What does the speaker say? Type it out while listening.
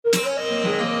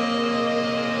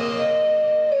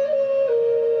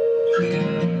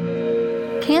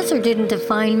Cancer didn't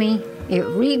define me, it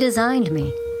redesigned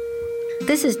me.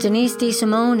 This is Denise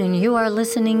DeSimone, and you are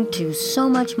listening to So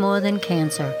Much More Than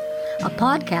Cancer, a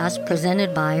podcast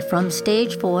presented by From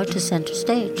Stage 4 to Center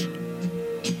Stage.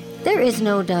 There is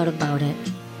no doubt about it.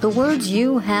 The words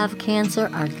 "you have cancer"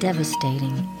 are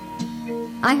devastating.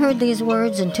 I heard these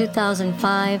words in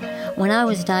 2005 when I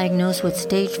was diagnosed with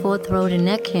stage 4 throat and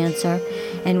neck cancer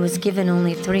and was given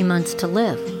only 3 months to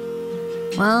live.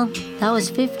 Well, that was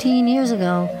 15 years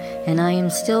ago, and I am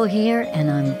still here,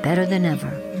 and I'm better than ever.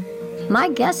 My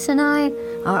guests and I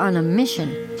are on a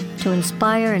mission to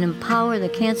inspire and empower the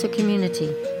cancer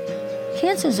community.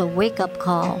 Cancer is a wake-up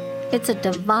call. It's a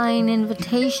divine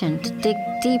invitation to dig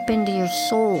deep into your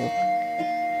soul.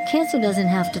 Cancer doesn't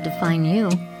have to define you.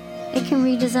 It can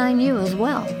redesign you as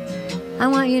well. I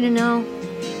want you to know,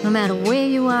 no matter where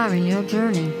you are in your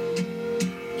journey,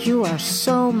 you are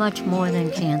so much more than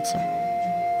cancer.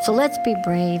 So let's be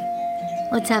brave,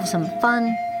 let's have some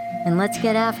fun, and let's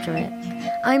get after it.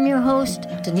 I'm your host,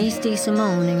 Denise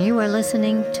DeSimone, and you are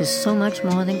listening to So Much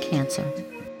More Than Cancer.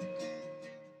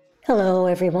 Hello,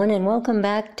 everyone, and welcome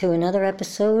back to another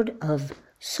episode of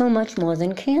So Much More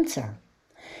Than Cancer.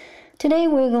 Today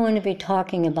we're going to be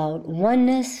talking about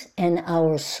oneness and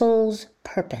our soul's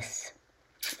purpose.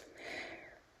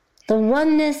 The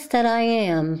oneness that I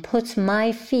am puts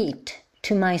my feet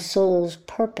to my soul's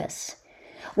purpose.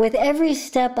 With every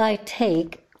step I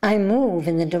take, I move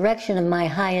in the direction of my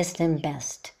highest and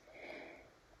best.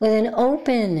 With an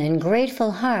open and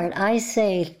grateful heart, I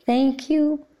say, thank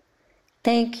you,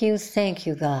 thank you, thank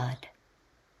you, God.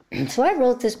 So I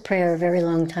wrote this prayer a very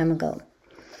long time ago.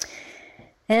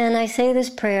 And I say this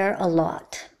prayer a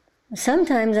lot.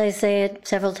 Sometimes I say it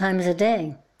several times a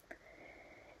day.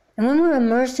 And when we're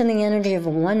immersed in the energy of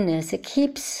oneness, it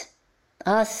keeps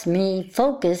us, me,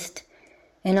 focused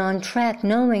and on track,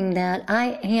 knowing that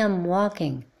I am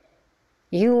walking.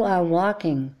 You are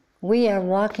walking. We are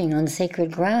walking on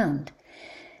sacred ground.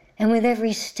 And with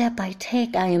every step I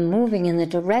take, I am moving in the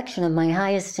direction of my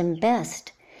highest and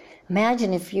best.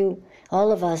 Imagine if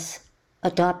all of us,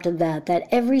 adopted that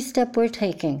every step we're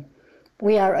taking,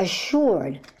 we are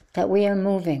assured that we are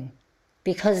moving,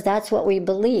 because that's what we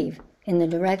believe, in the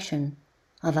direction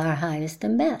of our highest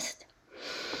and best.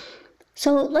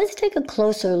 So let's take a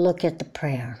closer look at the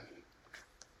prayer.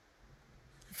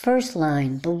 First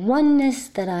line, the oneness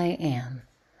that I am.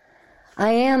 I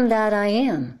am that I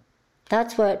am.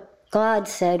 That's what God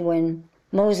said when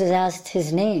Moses asked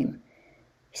his name.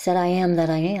 He said, I am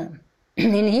that I am.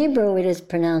 In Hebrew, it is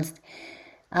pronounced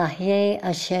Ahyeh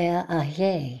Asher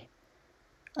Ahyeh.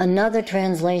 Another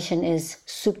translation is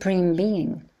Supreme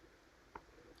Being.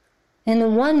 And the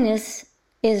oneness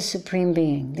is Supreme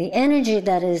Being, the energy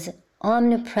that is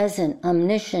omnipresent,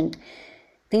 omniscient,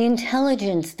 the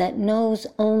intelligence that knows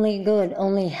only good,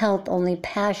 only health, only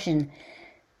passion,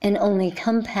 and only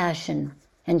compassion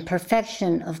and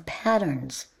perfection of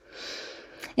patterns.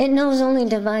 It knows only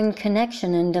divine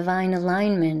connection and divine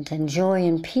alignment and joy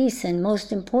and peace, and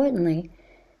most importantly,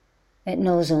 it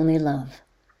knows only love.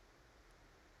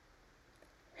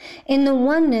 In the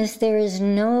oneness, there is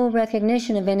no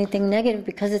recognition of anything negative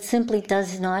because it simply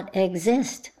does not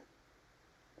exist.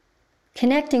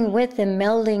 Connecting with and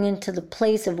melding into the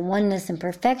place of oneness and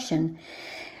perfection,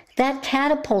 that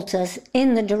catapults us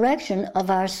in the direction of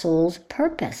our soul's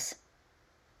purpose.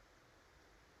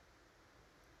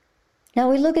 Now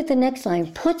we look at the next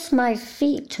line, puts my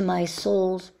feet to my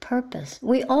soul's purpose.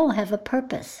 We all have a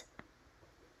purpose.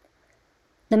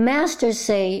 The masters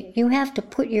say you have to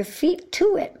put your feet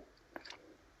to it.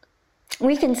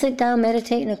 We can sit down,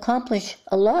 meditate, and accomplish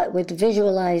a lot with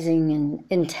visualizing and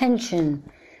intention,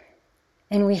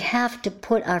 and we have to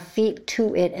put our feet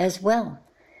to it as well.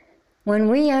 When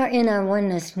we are in our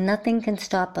oneness, nothing can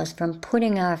stop us from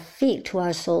putting our feet to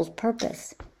our soul's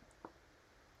purpose.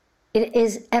 It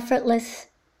is effortless,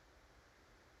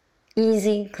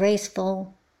 easy,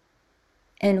 graceful,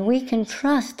 and we can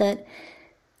trust that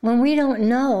when we don't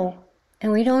know,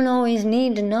 and we don't always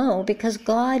need to know, because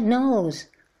God knows,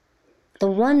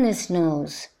 the oneness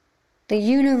knows, the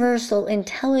universal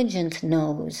intelligence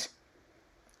knows.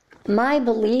 My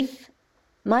belief,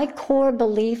 my core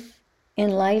belief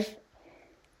in life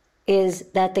is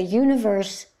that the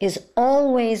universe is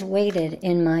always weighted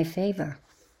in my favor.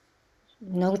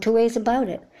 No two ways about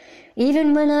it.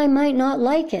 Even when I might not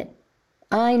like it,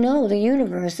 I know the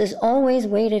universe is always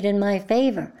weighted in my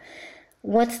favor.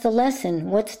 What's the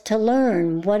lesson? What's to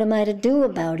learn? What am I to do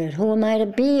about it? Who am I to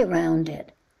be around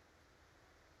it?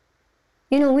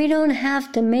 You know, we don't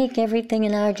have to make everything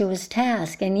an arduous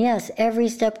task. And yes, every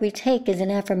step we take is an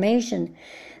affirmation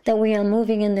that we are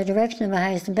moving in the direction of our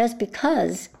highest and best,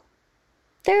 because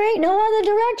There ain't no other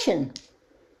direction.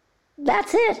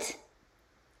 That's it.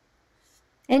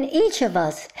 And each of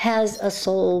us has a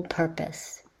soul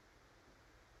purpose.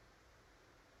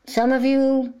 Some of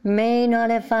you may not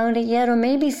have found it yet, or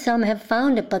maybe some have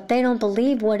found it, but they don't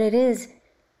believe what it is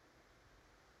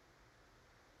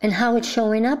and how it's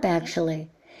showing up, actually.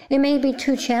 It may be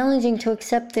too challenging to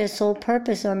accept their soul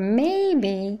purpose, or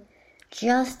maybe,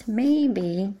 just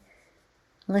maybe,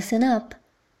 listen up,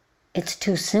 it's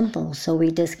too simple, so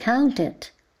we discount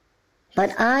it.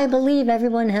 But I believe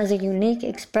everyone has a unique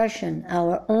expression,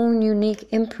 our own unique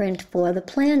imprint for the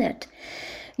planet.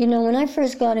 You know, when I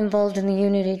first got involved in the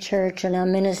Unity Church, and our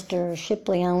minister,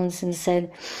 Shipley Allenson,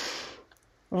 said,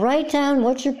 write down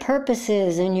what your purpose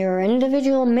is and your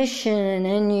individual mission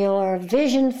and your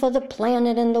vision for the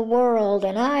planet and the world.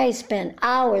 And I spent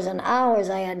hours and hours.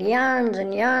 I had yarns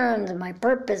and yarns of my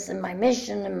purpose and my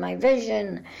mission and my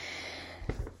vision.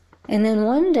 And then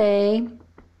one day,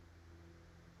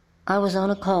 I was on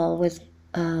a call with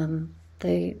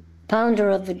the founder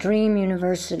of the Dream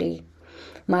University,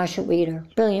 Marsha Weeder,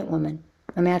 brilliant woman.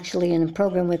 I'm actually in a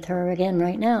program with her again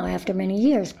right now after many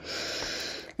years.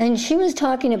 And she was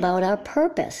talking about our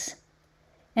purpose.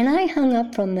 And I hung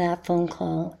up from that phone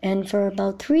call, and for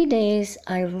about 3 days,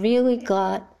 I really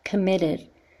got committed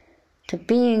to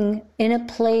being in a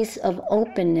place of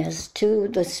openness to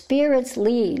the Spirit's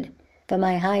lead for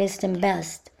my highest and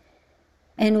best.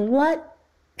 And what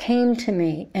came to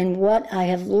me, and what I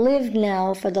have lived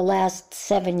now for the last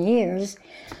 7 years,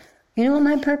 you know what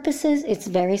my purpose is? It's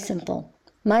very simple.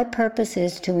 My purpose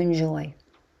is to enjoy.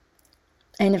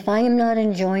 And if I am not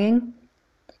enjoying,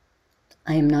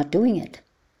 I am not doing it.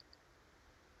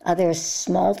 Are there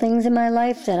small things in my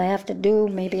life that I have to do?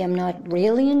 Maybe I'm not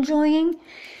really enjoying.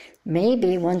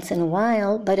 Maybe once in a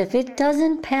while. But if it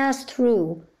doesn't pass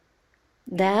through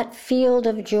that field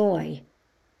of joy,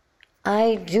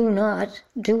 I do not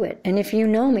do it. And if you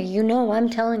know me, you know I'm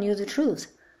telling you the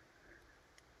truth.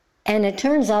 And it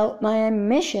turns out my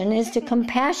mission is to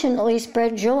compassionately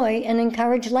spread joy and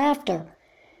encourage laughter.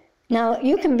 Now,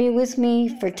 you can be with me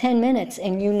for 10 minutes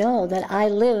and you know that I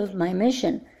live my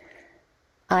mission.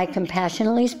 I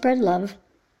compassionately spread love,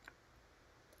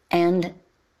 and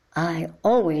I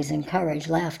always encourage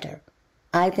laughter.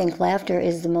 I think laughter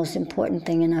is the most important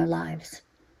thing in our lives.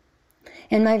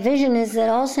 And my vision is that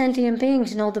all sentient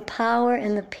beings know the power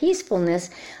and the peacefulness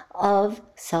of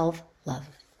self-love.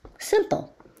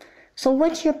 Simple. So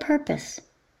what's your purpose?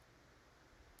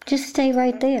 Just stay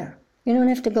right there. You don't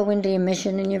have to go into your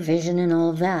mission and your vision and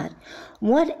all of that.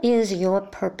 What is your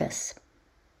purpose?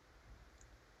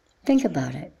 Think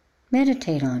about it.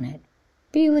 Meditate on it.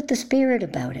 Be with the Spirit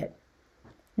about it.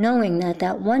 Knowing that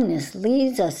that oneness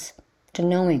leads us to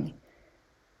knowing.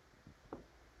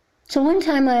 So one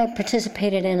time I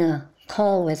participated in a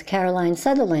call with Caroline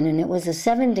Sutherland, and it was a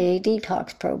 7-day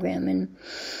detox program. And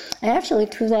I actually,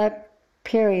 through that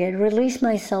period, released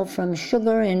myself from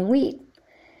sugar and wheat.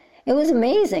 It was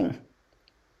amazing.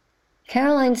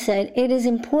 Caroline said, it is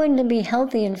important to be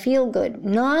healthy and feel good,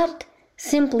 not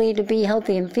simply to be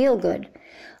healthy and feel good.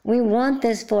 We want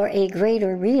this for a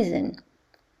greater reason.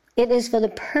 It is for the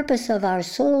purpose of our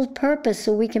soul's purpose,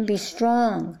 so we can be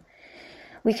strong.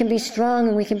 We can be strong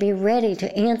and we can be ready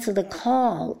to answer the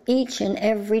call each and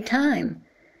every time.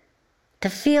 To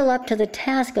feel up to the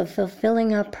task of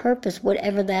fulfilling our purpose,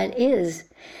 whatever that is.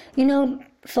 You know,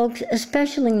 folks,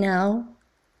 especially now,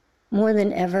 more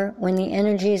than ever, when the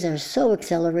energies are so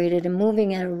accelerated and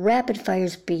moving at a rapid fire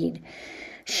speed,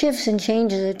 shifts and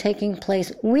changes are taking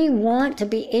place, we want to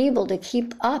be able to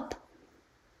keep up.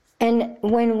 And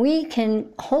when we can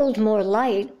hold more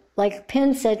light, like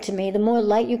Penn said to me, the more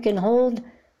light you can hold,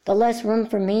 the less room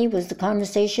for me, was the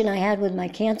conversation I had with my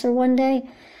cancer one day.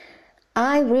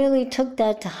 I really took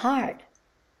that to heart.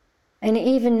 And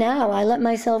even now, I let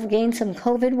myself gain some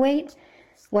COVID weight.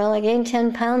 Well, I gained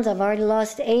 10 pounds, I've already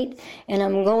lost 8, and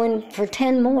I'm going for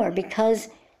 10 more because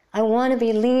I want to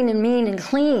be lean and mean and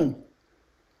clean.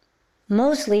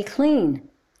 Mostly clean.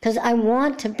 Because I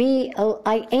want to be,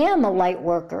 I am a light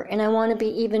worker, and I want to be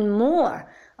even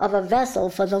more of a vessel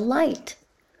for the light.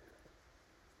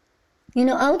 You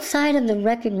know, outside of the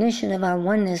recognition of our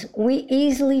oneness, we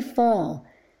easily fall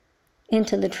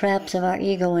into the traps of our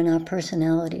ego and our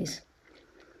personalities.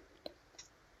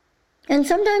 And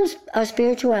sometimes our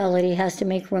spirituality has to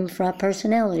make room for our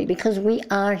personality, because we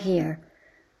are here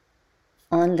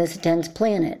on this dense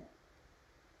planet.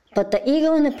 But the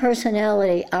ego and the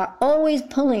personality are always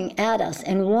pulling at us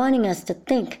and wanting us to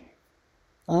think,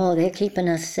 oh, they're keeping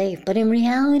us safe. But in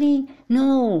reality,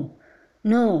 no,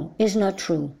 is not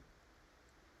true.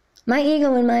 My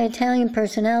ego and my Italian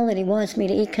personality wants me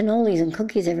to eat cannolis and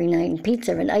cookies every night and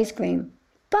pizza and ice cream.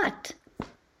 But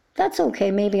that's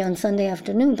okay maybe on Sunday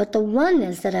afternoon. But the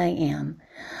oneness that I am,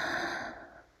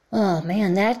 oh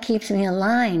man, that keeps me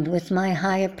aligned with my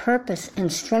higher purpose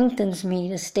and strengthens me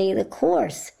to stay the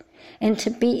course and to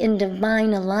be in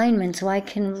divine alignment so I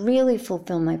can really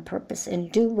fulfill my purpose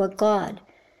and do what God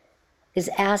is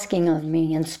asking of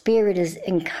me and Spirit is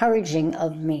encouraging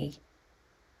of me.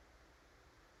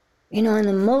 You know, and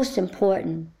the most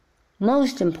important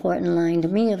line to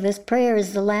me of this prayer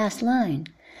is the last line.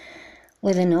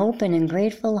 With an open and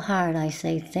grateful heart, I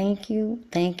say, thank you,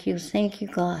 thank you, thank you,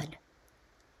 God.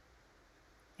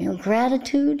 You know,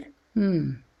 gratitude,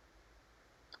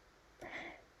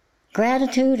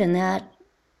 Gratitude and that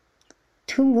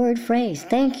 2-word phrase,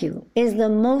 thank you, is the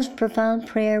most profound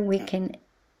prayer we can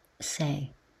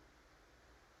say.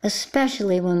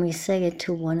 Especially when we say it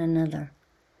to one another.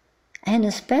 And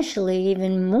especially,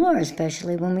 even more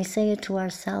especially, when we say it to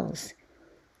ourselves.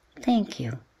 Thank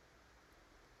you.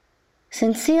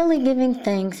 Sincerely giving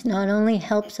thanks not only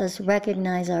helps us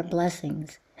recognize our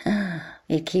blessings,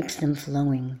 it keeps them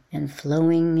flowing and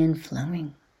flowing and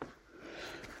flowing.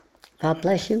 God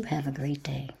bless you. Have a great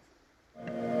day.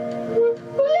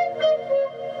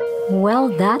 Well,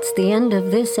 that's the end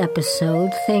of this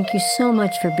episode. Thank you so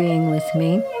much for being with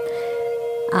me.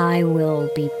 I will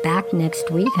be back next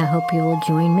week. I hope you will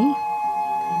join me.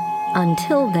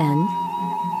 Until then,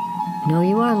 know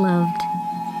you are loved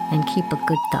and keep a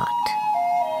good thought.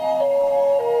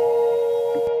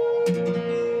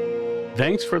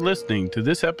 Thanks for listening to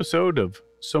this episode of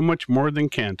So Much More Than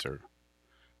Cancer.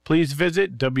 Please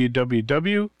visit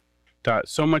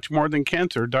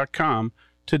www.somuchmorethancancer.com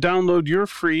to download your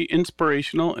free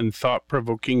inspirational and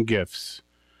thought-provoking gifts.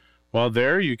 While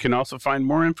there, you can also find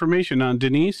more information on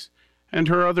Denise and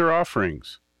her other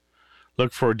offerings.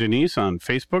 Look for Denise on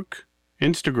Facebook,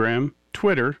 Instagram,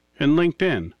 Twitter, and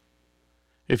LinkedIn.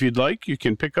 If you'd like, you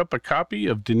can pick up a copy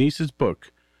of Denise's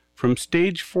book, From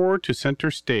Stage 4 to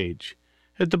Center Stage,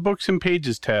 at the Books and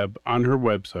Pages tab on her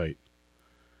website.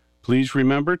 Please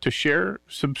remember to share,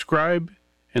 subscribe,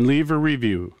 and leave a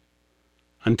review.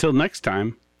 Until next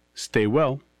time, stay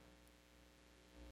well.